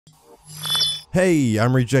Hey,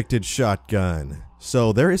 I'm RejectedShotgun.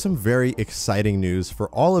 So there is some very exciting news for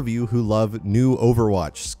all of you who love new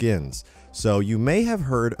Overwatch skins. So you may have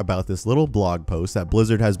heard about this little blog post that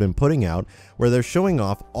Blizzard has been putting out where they're showing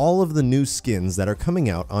off all of the new skins that are coming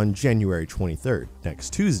out on January 23rd,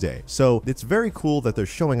 next Tuesday. So it's very cool that they're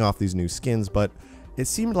showing off these new skins, but it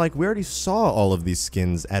seemed like we already saw all of these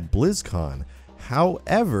skins at BlizzCon.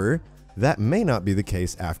 However, that may not be the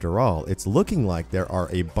case after all. It's looking like there are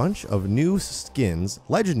a bunch of new skins,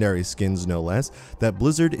 legendary skins no less, that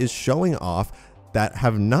Blizzard is showing off that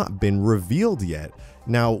have not been revealed yet.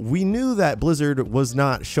 Now, we knew that Blizzard was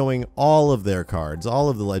not showing all of their cards, all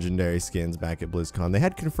of the legendary skins back at BlizzCon. They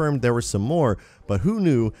had confirmed there were some more, but who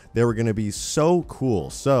knew they were going to be so cool?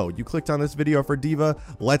 So, you clicked on this video for D.Va,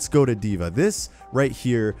 let's go to D.Va. This right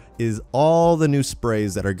here is all the new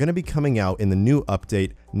sprays that are going to be coming out in the new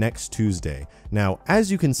update next Tuesday. Now,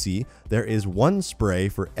 as you can see, there is one spray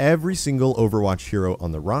for every single Overwatch hero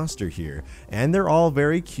on the roster here, and they're all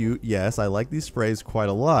very cute. Yes, I like these sprays quite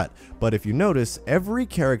a lot, but if you notice, every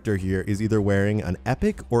character here is either wearing an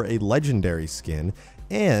epic or a legendary skin,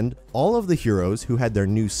 and all of the heroes who had their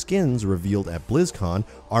new skins revealed at BlizzCon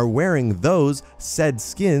are wearing those said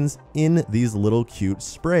skins in these little cute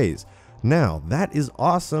sprays. Now, that is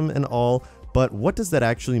awesome and all, but what does that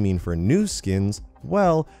actually mean for new skins?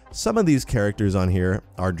 Well, some of these characters on here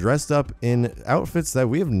are dressed up in outfits that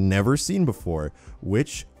we have never seen before,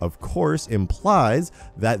 which of course implies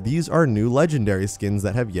that these are new legendary skins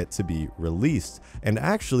that have yet to be released. And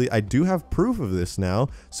actually, I do have proof of this now,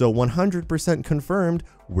 so 100% confirmed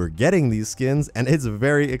we're getting these skins, and it's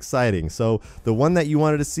very exciting. So the one that you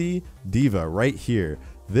wanted to see, D.Va, right here.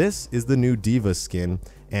 This is the new D.Va skin,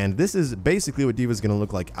 and this is basically what D.Va is going to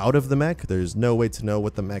look like out of the mech. There's no way to know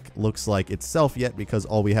what the mech looks like itself yet because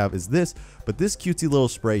all we have is this, but this cutesy little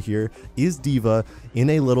spray here is D.Va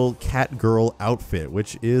in a little cat girl outfit,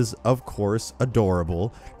 which is of course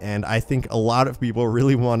adorable, and I think a lot of people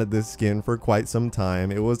really wanted this skin for quite some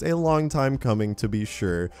time. It was a long time coming, to be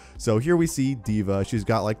sure. So here we see D.Va. She's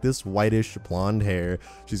got like this whitish blonde hair.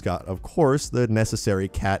 She's got, of course, the necessary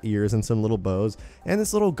cat ears and some little bows, and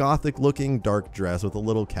this little gothic looking dark dress with a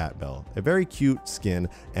little cat bell. A very cute skin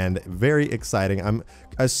and very exciting.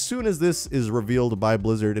 As soon as this is revealed by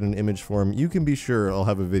Blizzard in an image form, you can be sure I'll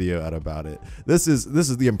have a video out about it. This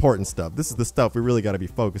is the important stuff. This is the stuff we really got to be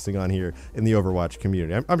focusing on here in the Overwatch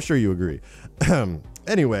community. I'm sure you agree.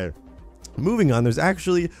 Anyway, moving on, there's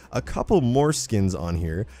actually a couple more skins on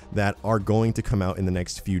here that are going to come out in the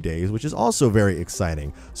next few days, which is also very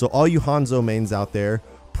exciting. So all you Hanzo mains out there,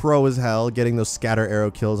 pro as hell, getting those scatter arrow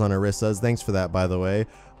kills on Orissas. Thanks for that, by the way.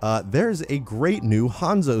 There's a great new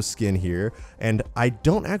Hanzo skin here, and I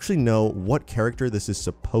don't actually know what character this is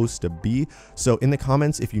supposed to be, so in the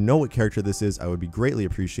comments, if you know what character this is, I would be greatly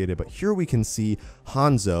appreciated. But here we can see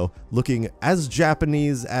Hanzo looking as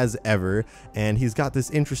Japanese as ever, and he's got this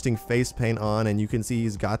interesting face paint on, and you can see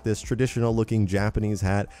he's got this traditional looking Japanese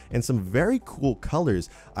hat and some very cool colors.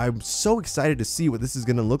 I'm so excited to see what this is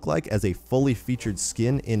going to look like as a fully featured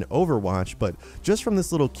skin in Overwatch, but just from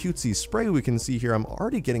this little cutesy spray we can see here, I'm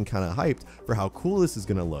already getting kind of hyped for how cool this is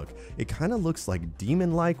going to look. It kind of looks like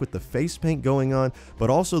demon-like with the face paint going on, but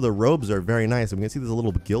also the robes are very nice. I'm going to see this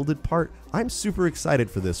little gilded part. I'm super excited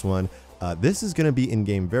for this one. This is going to be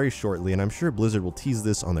in-game very shortly, and I'm sure Blizzard will tease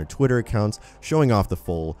this on their Twitter accounts, showing off the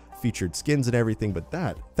full featured skins and everything, but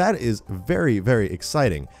that is very, very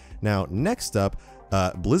exciting. Now, next up,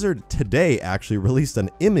 Blizzard today actually released an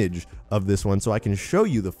image of this one, so I can show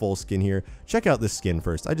you the full skin here. Check out this skin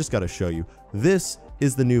first. I just got to show you. This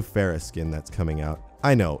is the new Pharah skin that's coming out.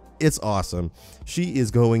 I know, it's awesome. She is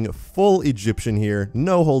going full Egyptian here,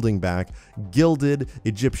 no holding back, gilded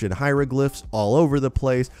Egyptian hieroglyphs all over the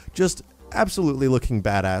place, just absolutely looking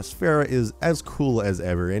badass. Pharah is as cool as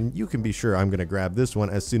ever, and you can be sure I'm going to grab this one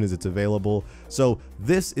as soon as it's available. So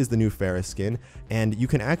this is the new Pharah skin, and you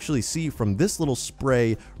can actually see from this little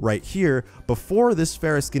spray right here, before this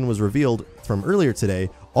Pharah skin was revealed from earlier today,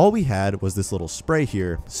 all we had was this little spray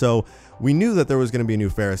here. So we knew that there was going to be a new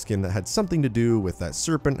Pharah skin that had something to do with that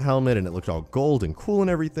serpent helmet, and it looked all gold and cool and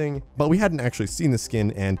everything, but we hadn't actually seen the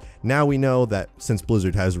skin, and now we know that since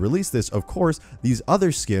Blizzard has released this, of course, these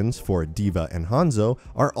other skins for D.Va and Hanzo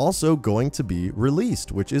are also going to be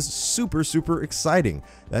released, which is super, super exciting.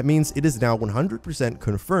 That means it is now 100%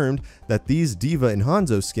 confirmed that these D.Va and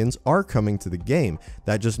Hanzo skins are coming to the game.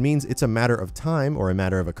 That just means it's a matter of time, or a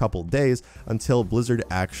matter of a couple days, until Blizzard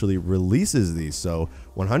actually releases these. So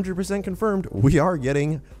 100% confirmed, we are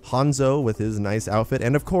getting Hanzo with his nice outfit,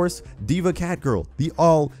 and of course, D.Va Catgirl, the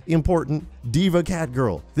all-important D.Va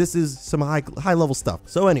Catgirl. This is some high-level stuff.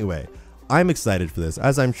 So anyway, I'm excited for this,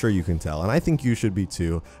 as I'm sure you can tell, and I think you should be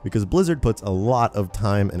too, because Blizzard puts a lot of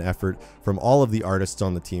time and effort from all of the artists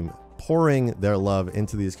on the team pouring their love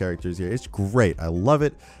into these characters here. It's great. I love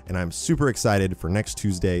it, and I'm super excited for next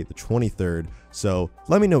Tuesday, the 23rd. So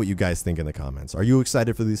let me know what you guys think in the comments. Are you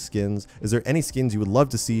excited for these skins? Is there any skins you would love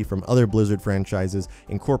to see from other Blizzard franchises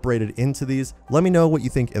incorporated into these? Let me know what you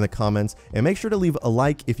think in the comments, and make sure to leave a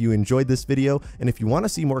like if you enjoyed this video. And if you want to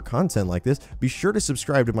see more content like this, be sure to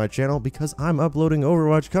subscribe to my channel because I'm uploading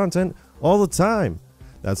Overwatch content all the time.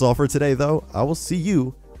 That's all for today though. I will see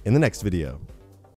you in the next video.